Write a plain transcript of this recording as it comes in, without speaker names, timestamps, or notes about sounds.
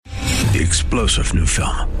The explosive new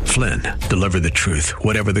film, Flynn, deliver the truth,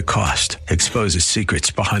 whatever the cost. Exposes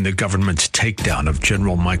secrets behind the government's takedown of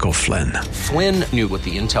General Michael Flynn. Flynn knew what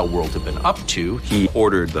the intel world had been up to. He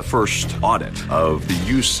ordered the first audit of the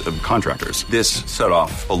use of contractors. This set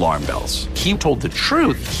off alarm bells. He told the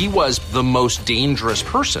truth. He was the most dangerous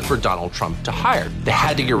person for Donald Trump to hire. They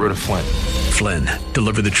had to get rid of Flynn. Flynn,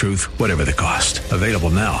 deliver the truth, whatever the cost. Available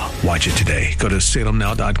now. Watch it today. Go to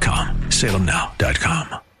salemnow.com.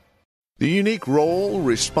 salemnow.com. The unique role,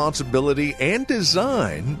 responsibility, and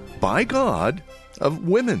design by God of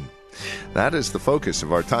women. That is the focus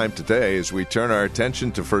of our time today as we turn our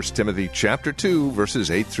attention to 1 Timothy chapter 2,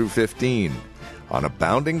 verses 8 through 15, on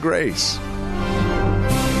abounding grace.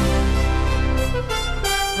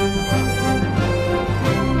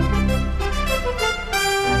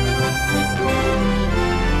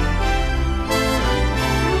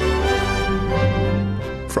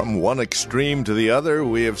 From one extreme to the other,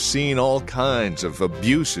 we have seen all kinds of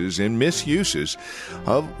abuses and misuses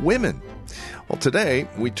of women. Well, today,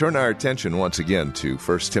 we turn our attention once again to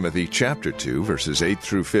 1 Timothy chapter 2, verses 8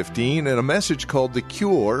 through 15, and a message called The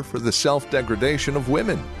Cure for the Self-Degradation of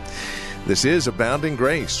Women. This is Abounding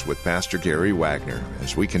Grace with Pastor Gary Wagner.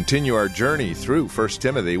 As we continue our journey through 1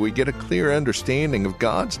 Timothy, we get a clear understanding of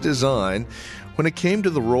God's design when it came to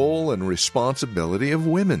the role and responsibility of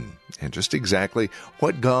women, and just exactly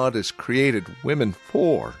what God has created women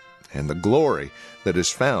for, and the glory that is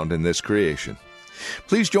found in this creation.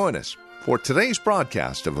 Please join us for today's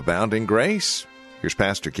broadcast of Abounding Grace. Here's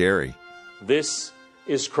Pastor Gary. This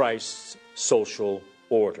is Christ's social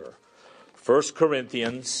order. 1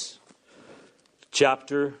 Corinthians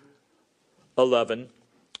chapter 11,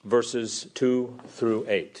 verses 2 through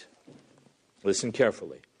 8. Listen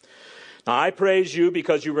carefully. Now I praise you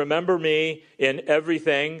because you remember me in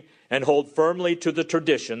everything and hold firmly to the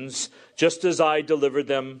traditions, just as I delivered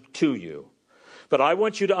them to you. But I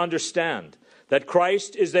want you to understand that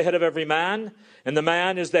Christ is the head of every man, and the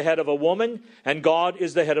man is the head of a woman, and God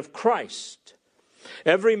is the head of Christ.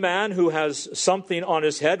 Every man who has something on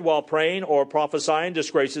his head while praying or prophesying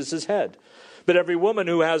disgraces his head. But every woman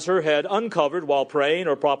who has her head uncovered while praying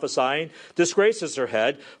or prophesying disgraces her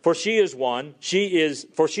head, for she is one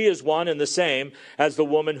and the same as the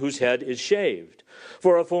woman whose head is shaved.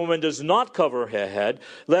 For if a woman does not cover her head,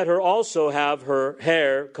 let her also have her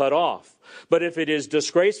hair cut off. But if it is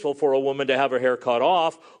disgraceful for a woman to have her hair cut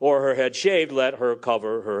off or her head shaved, let her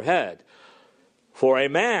cover her head. For a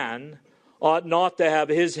man ought not to have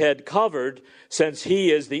his head covered, since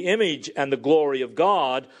he is the image and the glory of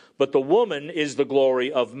God, but the woman is the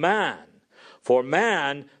glory of man. For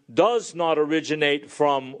man does not originate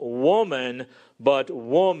from woman, but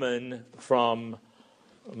woman from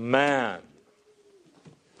man.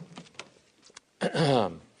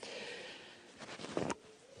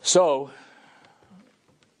 So,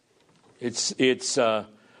 it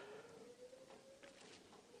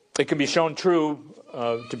can be shown true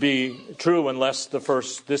to be true unless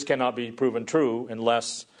this cannot be proven true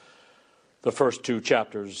unless the first two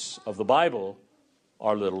chapters of the Bible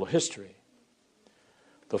are little history.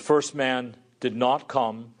 The first man did not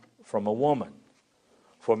come from a woman,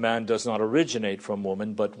 for man does not originate from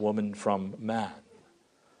woman, but woman from man.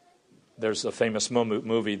 There's a famous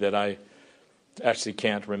movie that I actually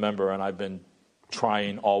can't remember, and I've been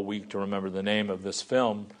trying all week to remember the name of this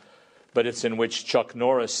film, but it's in which Chuck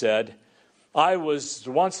Norris said, "I was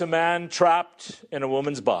once a man trapped in a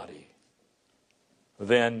woman's body.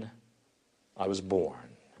 Then I was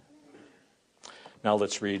born." Now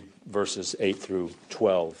let's read verses 8 through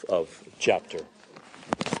 12 of chapter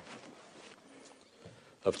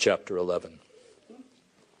 11.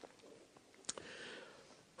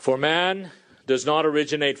 For man does not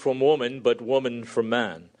originate from woman, but woman from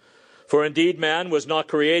man. For indeed man was not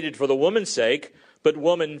created for the woman's sake, but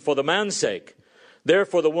woman for the man's sake.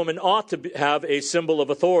 Therefore the woman ought to have a symbol of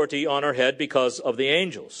authority on her head because of the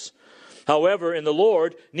angels. However, in the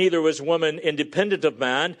Lord, neither is woman independent of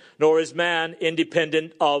man, nor is man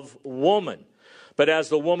independent of woman. But as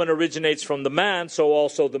the woman originates from the man, so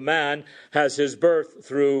also the man has his birth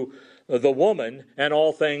through the woman, and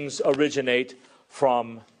all things originate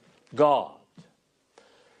from God.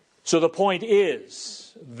 So the point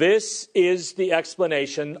is, this is the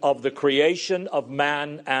explanation of the creation of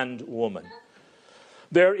man and woman.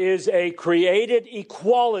 There is a created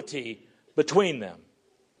equality between them.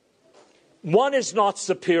 One is not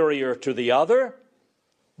superior to the other,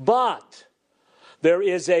 but there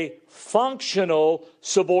is a functional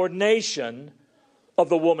subordination of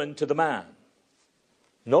the woman to the man.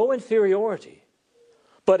 No inferiority,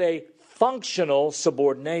 but a functional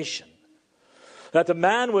subordination. That the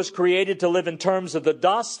man was created to live in terms of the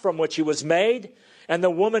dust from which he was made, and the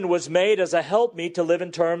woman was made as a helpmeet to live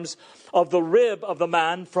in terms of the rib of the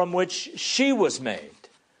man from which she was made.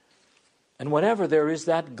 And whenever there is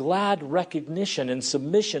that glad recognition and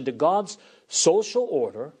submission to God's social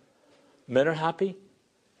order, men are happy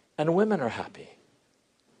and women are happy.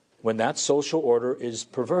 When that social order is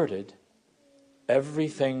perverted,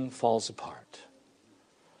 everything falls apart.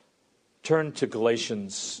 Turn to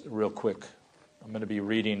Galatians real quick. I'm going to be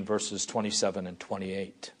reading verses 27 and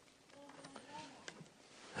 28.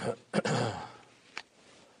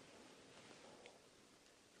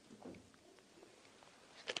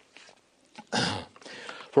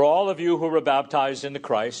 For all of you who were baptized into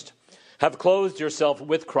Christ have clothed yourself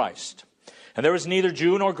with Christ. And there is neither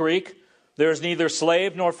Jew nor Greek, there is neither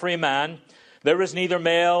slave nor free man, there is neither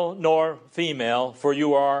male nor female, for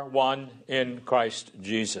you are one in Christ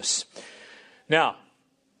Jesus. Now,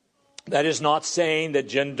 that is not saying that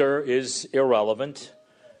gender is irrelevant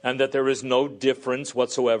and that there is no difference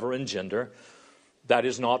whatsoever in gender. That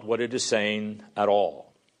is not what it is saying at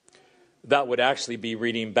all. That would actually be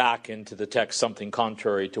reading back into the text something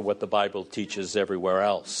contrary to what the Bible teaches everywhere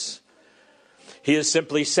else. He is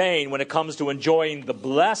simply saying when it comes to enjoying the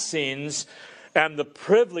blessings and the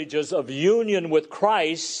privileges of union with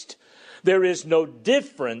Christ, there is no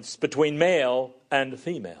difference between male and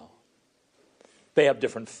female. They have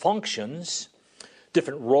different functions,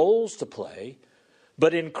 different roles to play,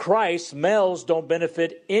 but in Christ, males don't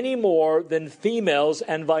benefit any more than females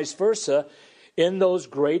and vice versa in those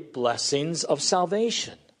great blessings of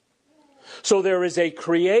salvation. So there is a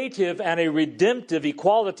creative and a redemptive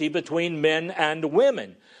equality between men and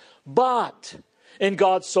women. But in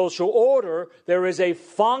God's social order, there is a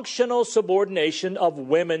functional subordination of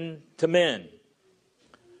women to men.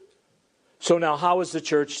 So now how is the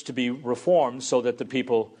church to be reformed so that the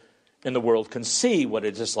people in the world can see what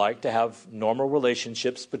it is like to have normal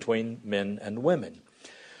relationships between men and women?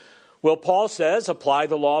 Well, Paul says, apply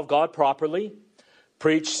the law of God properly,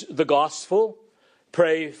 preach the gospel,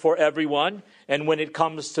 pray for everyone, and when it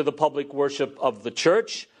comes to the public worship of the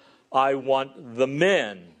church, I want the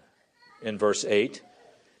men, in verse 8,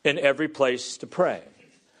 in every place to pray.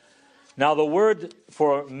 Now, the word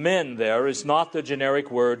for men there is not the generic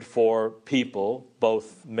word for people,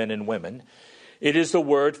 both men and women. It is the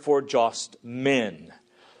word for just men.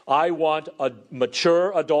 I want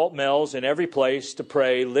mature adult males in every place to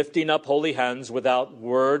pray, lifting up holy hands without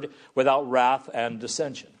word, without wrath and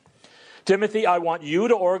dissension. Timothy, I want you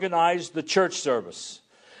to organize the church service,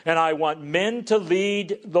 and I want men to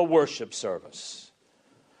lead the worship service.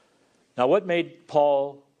 Now, what made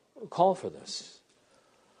Paul call for this?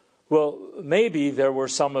 Well, maybe there were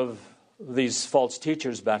some of these false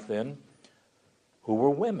teachers back then who were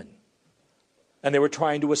women. And they were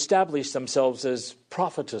trying to establish themselves as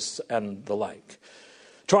prophetess and the like.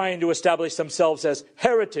 Trying to establish themselves as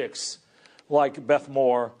heretics like Beth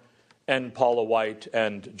Moore and Paula White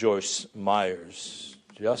and Joyce Myers,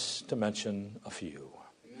 just to mention a few.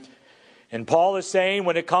 And Paul is saying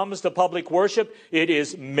when it comes to public worship, it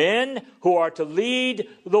is men who are to lead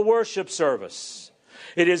the worship service.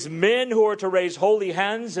 It is men who are to raise holy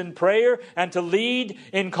hands in prayer and to lead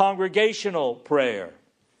in congregational prayer.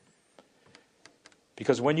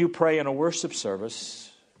 Because when you pray in a worship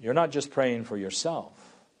service, you're not just praying for yourself.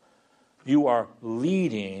 You are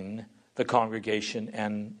leading the congregation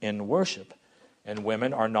and in worship. And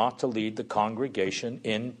women are not to lead the congregation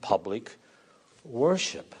in public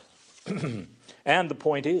worship. And the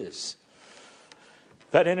point is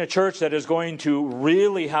that in a church that is going to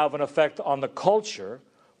really have an effect on the culture,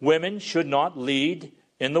 women should not lead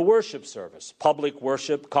in the worship service, public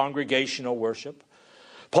worship, congregational worship.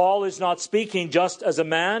 Paul is not speaking just as a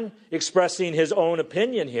man expressing his own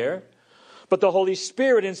opinion here, but the Holy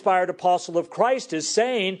Spirit, inspired apostle of Christ, is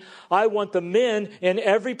saying, I want the men in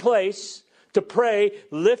every place to pray,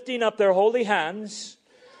 lifting up their holy hands,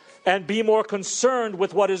 and be more concerned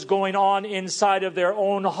with what is going on inside of their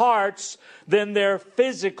own hearts than their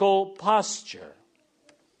physical posture.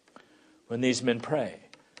 When these men pray,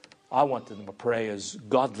 I want them to pray as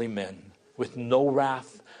godly men with no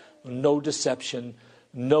wrath, no deception,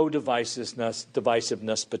 no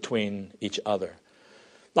divisiveness between each other.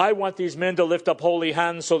 I want these men to lift up holy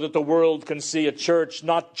hands so that the world can see a church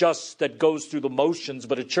not just that goes through the motions,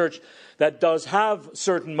 but a church that does have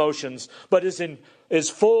certain motions, but is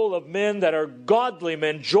full of men that are godly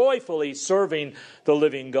men, joyfully serving the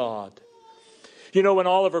living God. You know, when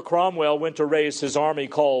Oliver Cromwell went to raise his army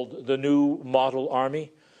called the New Model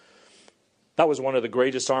Army, that was one of the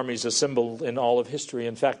greatest armies assembled in all of history.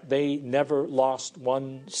 In fact, they never lost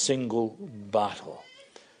one single battle.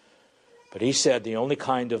 But he said, the only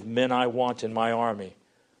kind of men I want in my army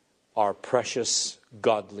are precious,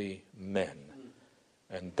 godly men.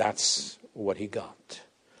 And that's what he got.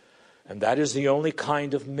 And that is the only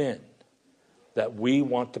kind of men that we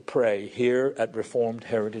want to pray here at Reformed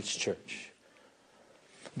Heritage Church.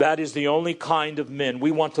 That is the only kind of men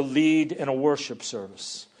we want to lead in a worship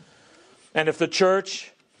service. And if the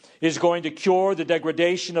church is going to cure the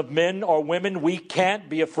degradation of men or women, we can't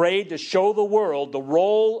be afraid to show the world the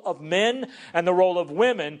role of men and the role of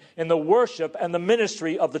women in the worship and the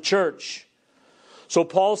ministry of the church. So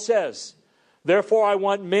Paul says, therefore I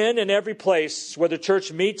want men in every place where the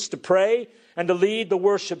church meets to pray and to lead the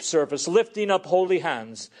worship service, lifting up holy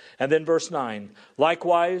hands. And then verse 9,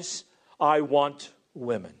 likewise I want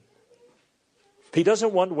women. He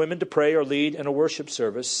doesn't want women to pray or lead in a worship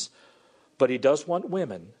service, but he does want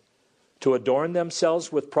women to adorn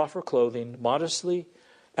themselves with proper clothing, modestly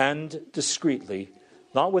and discreetly,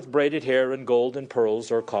 not with braided hair and gold and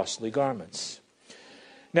pearls or costly garments.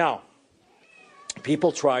 Now,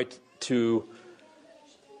 people try to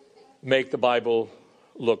make the Bible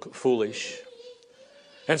look foolish.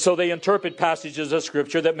 And so they interpret passages of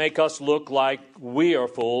Scripture that make us look like we are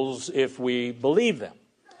fools if we believe them.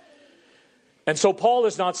 And so Paul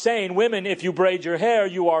is not saying, women, if you braid your hair,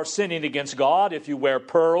 you are sinning against God. If you wear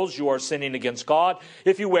pearls, you are sinning against God.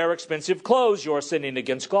 If you wear expensive clothes, you are sinning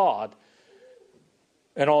against God.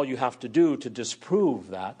 And all you have to do to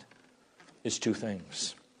disprove that is two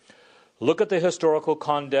things. Look at the historical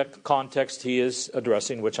context he is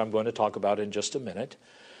addressing, which I'm going to talk about in just a minute.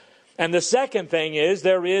 And the second thing is,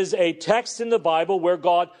 there is a text in the Bible where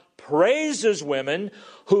God praises women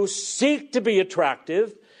who seek to be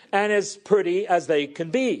attractive and as pretty as they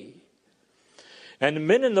can be. And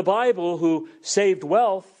men in the Bible who saved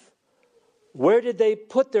wealth, where did they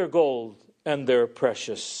put their gold and their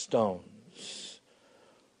precious stones?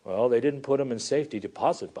 Well, they didn't put them in safety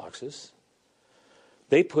deposit boxes.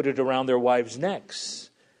 They put it around their wives' necks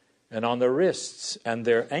and on their wrists and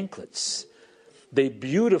their anklets. They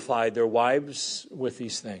beautified their wives with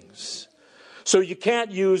these things. So you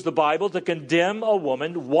can't use the Bible to condemn a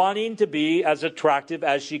woman wanting to be as attractive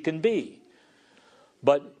as she can be.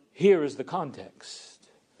 But here is the context.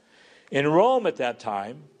 In Rome at that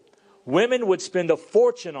time, women would spend a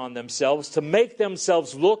fortune on themselves to make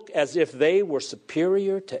themselves look as if they were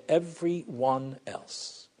superior to everyone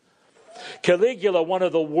else. Caligula, one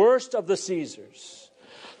of the worst of the Caesars,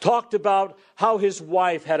 talked about how his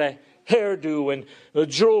wife had a hairdo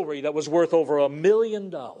and jewelry that was worth over $1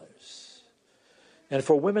 million. And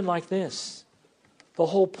for women like this, the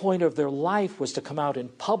whole point of their life was to come out in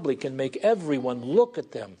public and make everyone look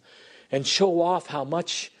at them and show off how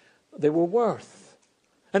much they were worth.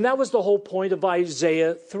 And that was the whole point of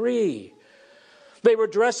Isaiah 3. They were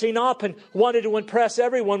dressing up and wanted to impress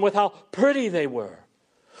everyone with how pretty they were.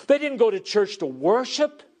 They didn't go to church to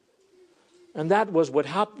worship. And that was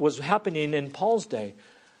what was happening in Paul's day,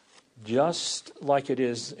 just like it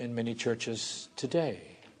is in many churches today.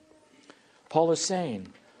 Paul is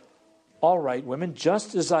saying, all right, women,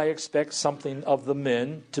 just as I expect something of the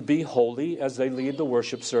men to be holy as they lead the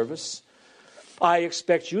worship service, I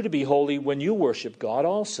expect you to be holy when you worship God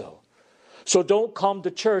also. So don't come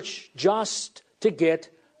to church just to get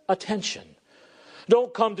attention.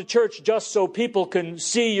 Don't come to church just so people can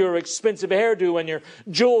see your expensive hairdo and your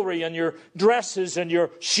jewelry and your dresses and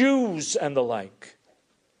your shoes and the like.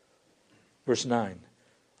 Verse 9,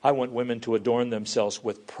 I want women to adorn themselves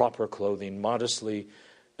with proper clothing, modestly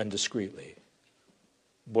and discreetly.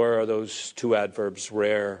 Where are those two adverbs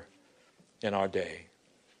rare in our day?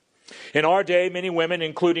 In our day, many women,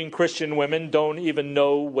 including Christian women, don't even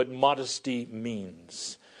know what modesty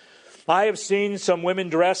means. I have seen some women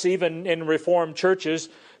dress, even in Reformed churches,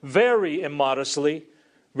 very immodestly,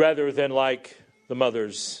 rather than like the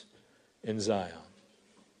mothers in Zion.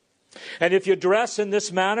 And if you dress in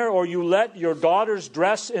this manner, or you let your daughters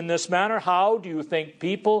dress in this manner, how do you think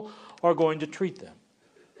people are going to treat them?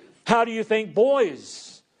 How do you think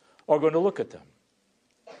boys are going to look at them?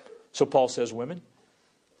 So Paul says, women,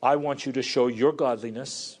 I want you to show your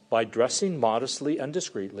godliness by dressing modestly and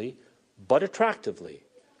discreetly, but attractively.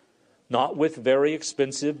 Not with very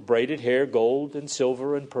expensive braided hair, gold and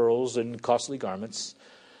silver and pearls and costly garments,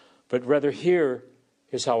 but rather here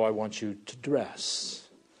is how I want you to dress.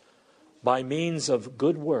 By means of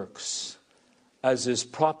good works, as is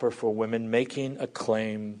proper for women, making a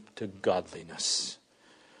claim to godliness.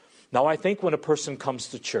 Now, I think when a person comes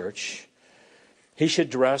to church, he should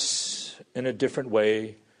dress in a different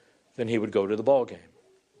way than he would go to the ball game.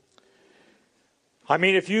 I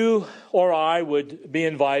mean, if you or I would be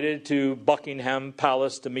invited to Buckingham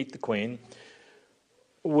Palace to meet the Queen,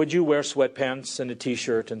 would you wear sweatpants and a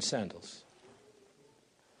t-shirt and sandals?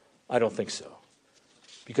 I don't think so.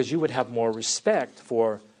 Because you would have more respect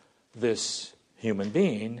for this human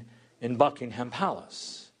being in Buckingham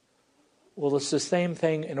Palace. Well, it's the same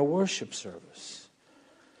thing in a worship service.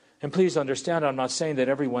 And please understand, I'm not saying that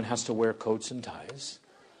everyone has to wear coats and ties.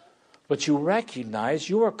 But you recognize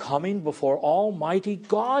you are coming before Almighty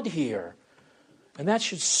God here. And that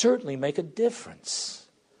should certainly make a difference.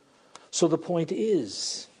 So the point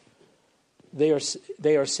is, they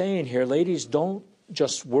are saying here, ladies, don't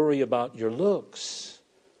just worry about your looks,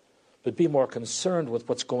 but be more concerned with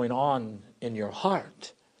what's going on in your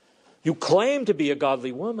heart. You claim to be a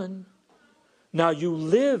godly woman. Now you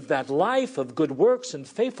live that life of good works and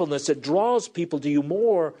faithfulness that draws people to you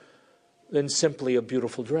more than simply a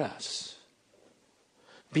beautiful dress.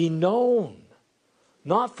 Be known,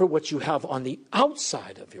 not for what you have on the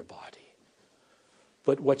outside of your body,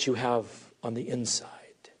 but what you have on the inside.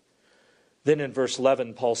 Then in verse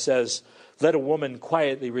 11, Paul says, let a woman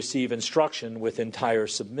quietly receive instruction with entire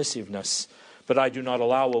submissiveness. But I do not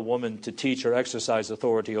allow a woman to teach or exercise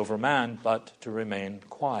authority over man, but to remain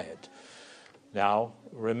quiet. Now,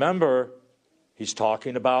 remember, he's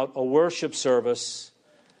talking about a worship service.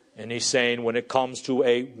 And he's saying when it comes to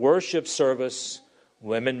a worship service,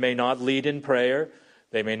 women may not lead in prayer.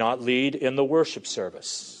 They may not lead in the worship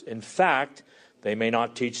service. In fact, they may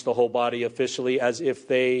not teach the whole body officially as if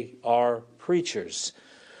they are preachers.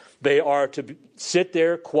 They are to sit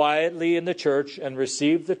there quietly in the church and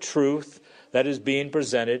receive the truth that is being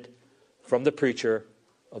presented from the preacher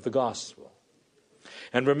of the gospel.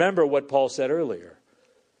 And remember what Paul said earlier.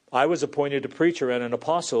 I was appointed a preacher and an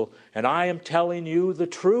apostle, and I am telling you the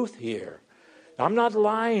truth here. I'm not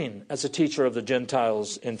lying as a teacher of the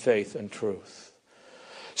Gentiles in faith and truth.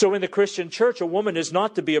 So in the Christian church, a woman is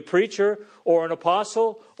not to be a preacher or an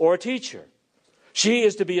apostle or a teacher. She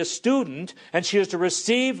is to be a student, and she is to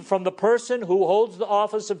receive from the person who holds the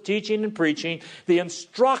office of teaching and preaching the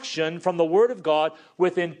instruction from the Word of God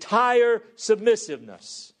with entire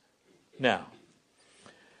submissiveness. Now,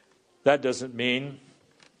 that doesn't mean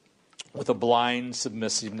with a blind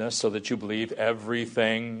submissiveness so that you believe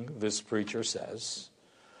everything this preacher says,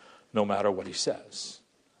 no matter what he says.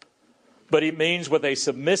 But it means with a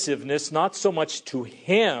submissiveness not so much to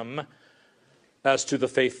him as to the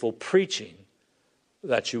faithful preaching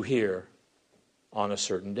that you hear on a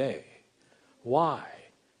certain day. Why?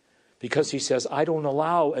 Because he says, I don't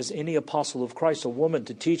allow, as any apostle of Christ, a woman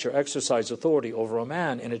to teach or exercise authority over a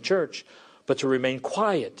man in a church, but to remain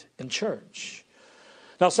quiet in church.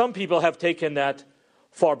 Now, some people have taken that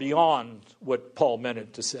far beyond what Paul meant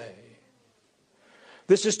it to say.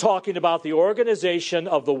 This is talking about the organization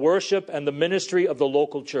of the worship and the ministry of the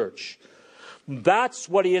local church. That's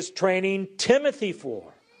what he is training Timothy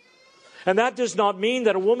for. And that does not mean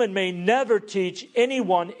that a woman may never teach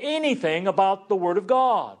anyone anything about the Word of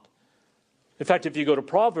God. In fact, if you go to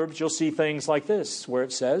Proverbs, you'll see things like this, where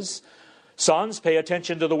it says, sons, pay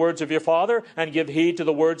attention to the words of your father and give heed to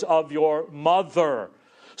the words of your mother.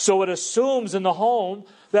 So it assumes in the home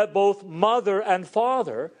that both mother and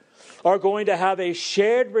father are going to have a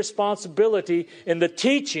shared responsibility in the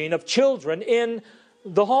teaching of children in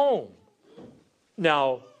the home.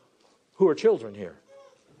 Now, who are children here?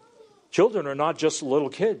 Children are not just little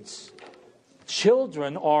kids.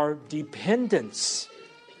 Children are dependents.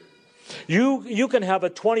 You can have a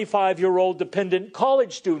 25-year-old dependent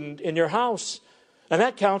college student in your house, and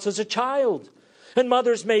that counts as a child. And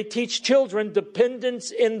mothers may teach children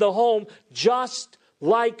dependence in the home just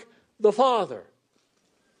like the father.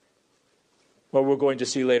 Well, we're going to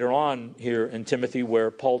see later on here in Timothy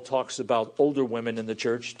where Paul talks about older women in the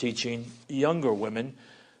church teaching younger women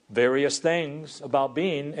various things about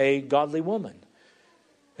being a godly woman.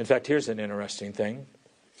 In fact, here's an interesting thing.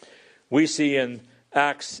 We see in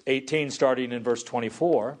Acts 18, starting in verse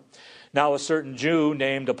 24, now a certain Jew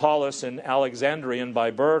named Apollos, an Alexandrian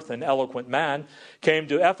by birth, an eloquent man, came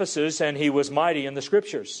to Ephesus, and he was mighty in the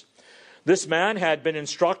Scriptures. This man had been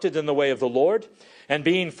instructed in the way of the Lord, and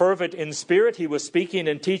being fervent in spirit, he was speaking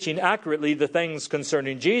and teaching accurately the things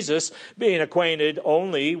concerning Jesus, being acquainted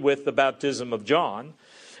only with the baptism of John.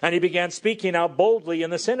 And he began speaking out boldly in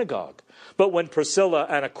the synagogue. But when Priscilla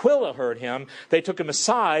and Aquila heard him, they took him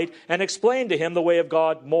aside and explained to him the way of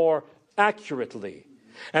God more accurately.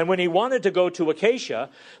 And when he wanted to go to Acacia,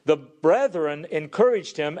 the brethren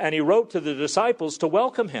encouraged him, and he wrote to the disciples to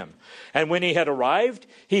welcome him. And when he had arrived,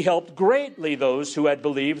 he helped greatly those who had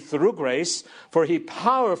believed through grace, for he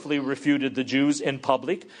powerfully refuted the Jews in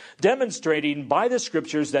public, demonstrating by the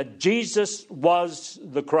Scriptures that Jesus was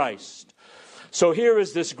the Christ. So here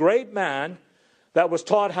is this great man that was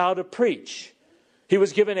taught how to preach. He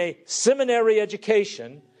was given a seminary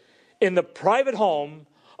education in the private home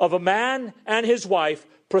of a man and his wife,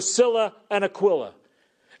 Priscilla and Aquila.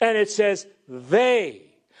 And it says they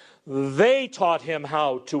taught him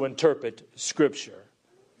how to interpret Scripture.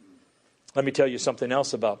 Let me tell you something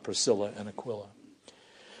else about Priscilla and Aquila.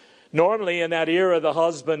 Normally in that era, the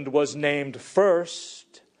husband was named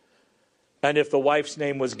first. And if the wife's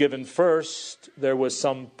name was given first, there was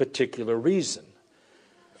some particular reason.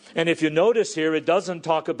 And if you notice here, it doesn't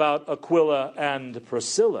talk about Aquila and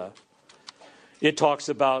Priscilla. It talks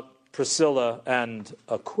about Priscilla and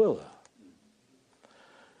Aquila.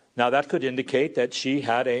 Now that could indicate that she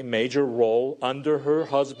had a major role under her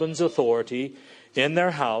husband's authority in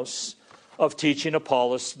their house of teaching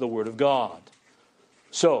Apollos the Word of God.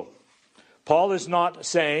 So, Paul is not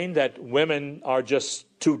saying that women are just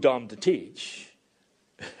too dumb to teach.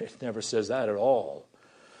 It never says that at all.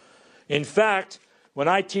 In fact, when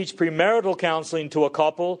I teach premarital counseling to a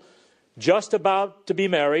couple just about to be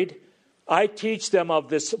married, I teach them of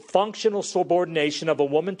this functional subordination of a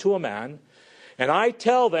woman to a man, and I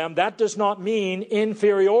tell them that does not mean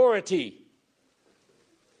inferiority.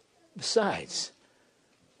 Besides,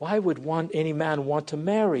 why would any man want to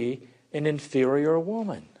marry an inferior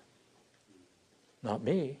woman? Not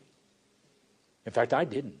me. In fact, I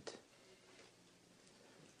didn't.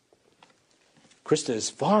 Krista is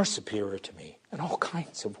far superior to me in all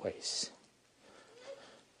kinds of ways,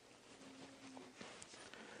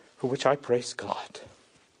 for which I praise God.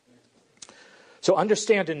 So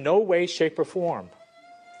understand, in no way, shape, or form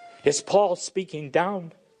is Paul speaking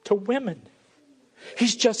down to women.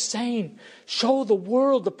 He's just saying, show the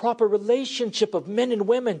world the proper relationship of men and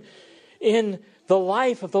women in the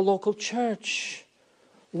life of the local church.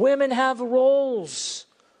 Women have roles,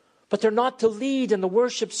 but they're not to lead in the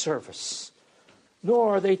worship service,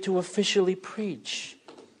 nor are they to officially preach.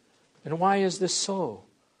 And why is this so?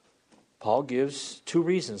 Paul gives two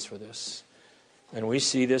reasons for this. And we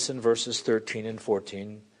see this in verses 13 and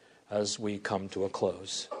 14 as we come to a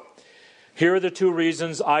close. Here are the two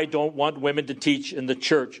reasons I don't want women to teach in the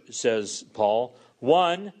church, says Paul.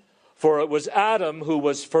 One, for it was Adam who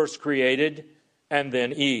was first created, and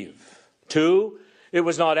then Eve. Two, it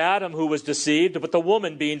was not Adam who was deceived, but the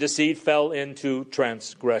woman being deceived fell into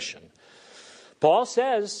transgression. Paul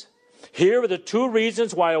says, here are the two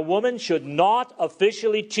reasons why a woman should not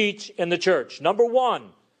officially teach in the church. Number one,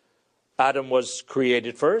 Adam was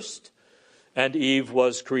created first, and Eve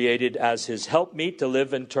was created as his helpmeet to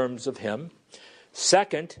live in terms of him.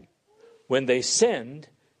 Second, when they sinned,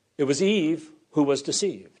 it was Eve who was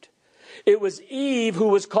deceived. It was Eve who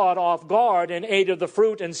was caught off guard and ate of the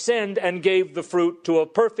fruit and sinned and gave the fruit to a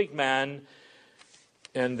perfect man.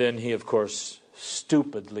 And then he, of course,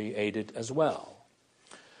 stupidly ate it as well.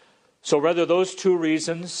 So whether those two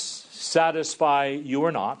reasons satisfy you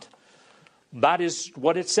or not, that is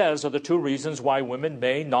what it says are the two reasons why women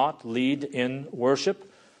may not lead in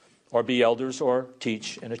worship or be elders or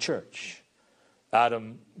teach in a church.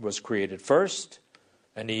 Adam was created first,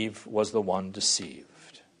 and Eve was the one deceived.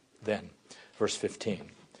 Then, verse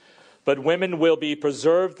 15. But women will be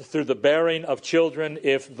preserved through the bearing of children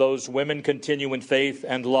if those women continue in faith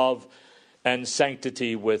and love and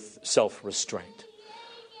sanctity with self-restraint.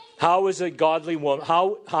 How is a godly woman?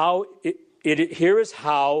 Here is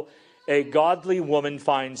how a godly woman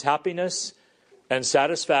finds happiness and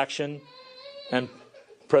satisfaction and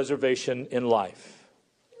preservation in life.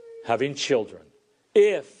 Having children,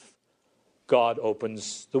 if God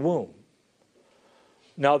opens the womb.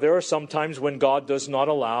 Now, there are some times when God does not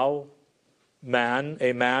allow a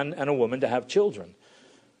man and a woman to have children.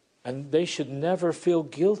 And they should never feel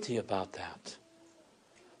guilty about that.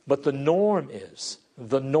 But the norm is,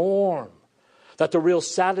 that the real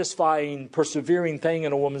satisfying, persevering thing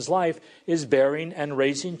in a woman's life is bearing and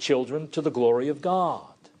raising children to the glory of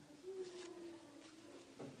God.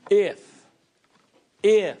 If,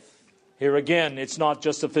 here again, it's not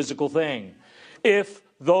just a physical thing. If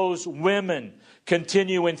those women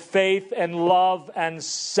continue in faith and love and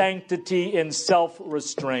sanctity in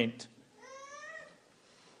self-restraint.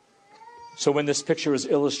 So when this picture is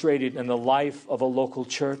illustrated in the life of a local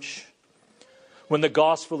church, when the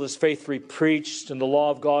gospel is faithfully preached and the law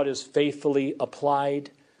of God is faithfully applied,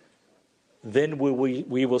 then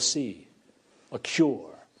we will see a cure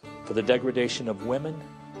for the degradation of women,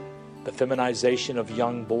 the feminization of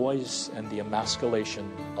young boys, and the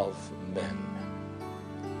emasculation of men.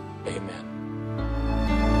 Amen.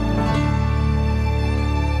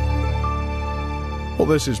 Well,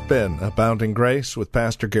 this has been Abounding Grace with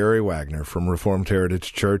Pastor Gary Wagner from Reformed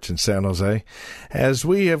Heritage Church in San Jose. As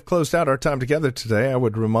we have closed out our time together today, I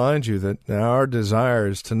would remind you that our desire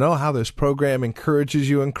is to know how this program encourages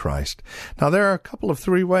you in Christ. Now, there are a couple of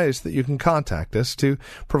 3 ways that you can contact us to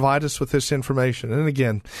provide us with this information. And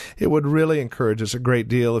again, it would really encourage us a great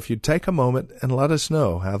deal if you'd take a moment and let us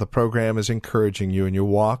know how the program is encouraging you in your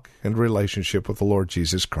walk and relationship with the Lord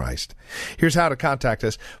Jesus Christ. Here's how to contact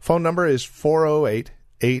us. Phone number is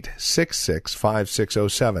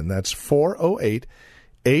 408-866-5607. That's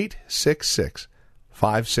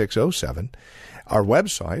 408-866-5607. Our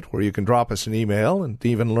website, where you can drop us an email and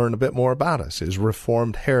even learn a bit more about us, is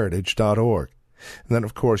reformedheritage.org. And then,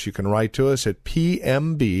 of course, you can write to us at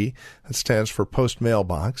PMB, that stands for Post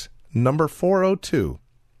Mailbox, number 402,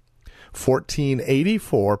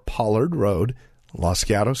 1484 Pollard Road, Los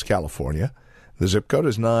Gatos, California. The zip code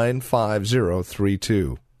is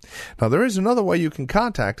 95032. Now, there is another way you can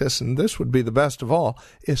contact us, and this would be the best of all,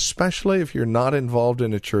 especially if you're not involved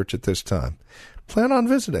in a church at this time. Plan on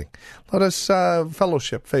visiting. Let us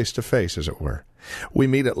fellowship face-to-face, as it were. We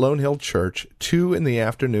meet at Lone Hill Church, 2 in the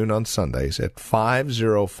afternoon on Sundays at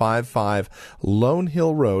 5055 Lone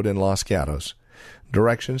Hill Road in Los Gatos.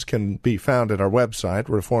 Directions can be found at our website,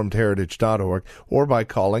 reformedheritage.org, or by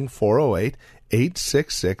calling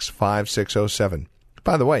 408-866-5607.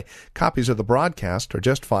 By the way, copies of the broadcast are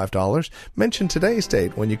just $5. Mention today's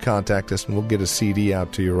date when you contact us, and we'll get a CD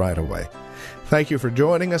out to you right away. Thank you for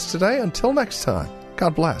joining us today. Until next time,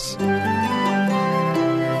 God bless.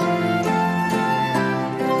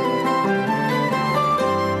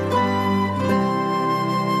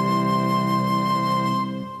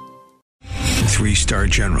 3-star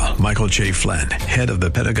General Michael J. Flynn, head of the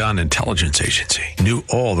Pentagon Intelligence Agency, knew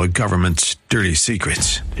all the government's dirty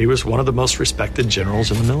secrets. He was one of the most respected generals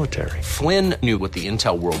in the military. Flynn knew what the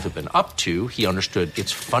intel world had been up to. He understood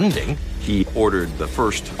its funding. He ordered the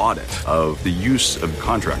first audit of the use of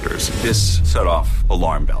contractors. This set off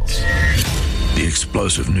alarm bells. The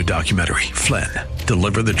explosive new documentary, Flynn,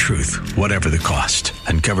 Deliver the Truth, Whatever the Cost,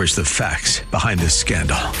 uncovers the facts behind this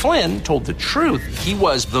scandal. Flynn told the truth. He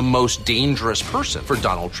was the most dangerous person for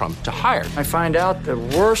Donald Trump to hire. I find out the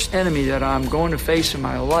worst enemy that I'm going to face in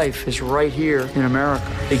my life is right here in America.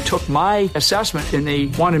 They took my assessment and they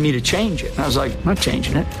wanted me to change it. And I was like, I'm not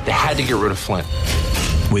changing it. They had to get rid of Flynn.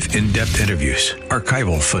 With in-depth interviews,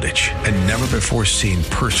 archival footage, and never-before-seen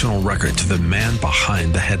personal records of the man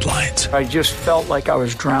behind the headlines. I just felt like I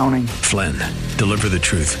was drowning. Flynn, Deliver the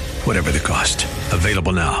Truth, Whatever the Cost.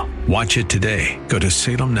 Available now. Watch it today. Go to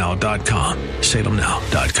salemnow.com.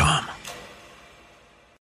 salemnow.com.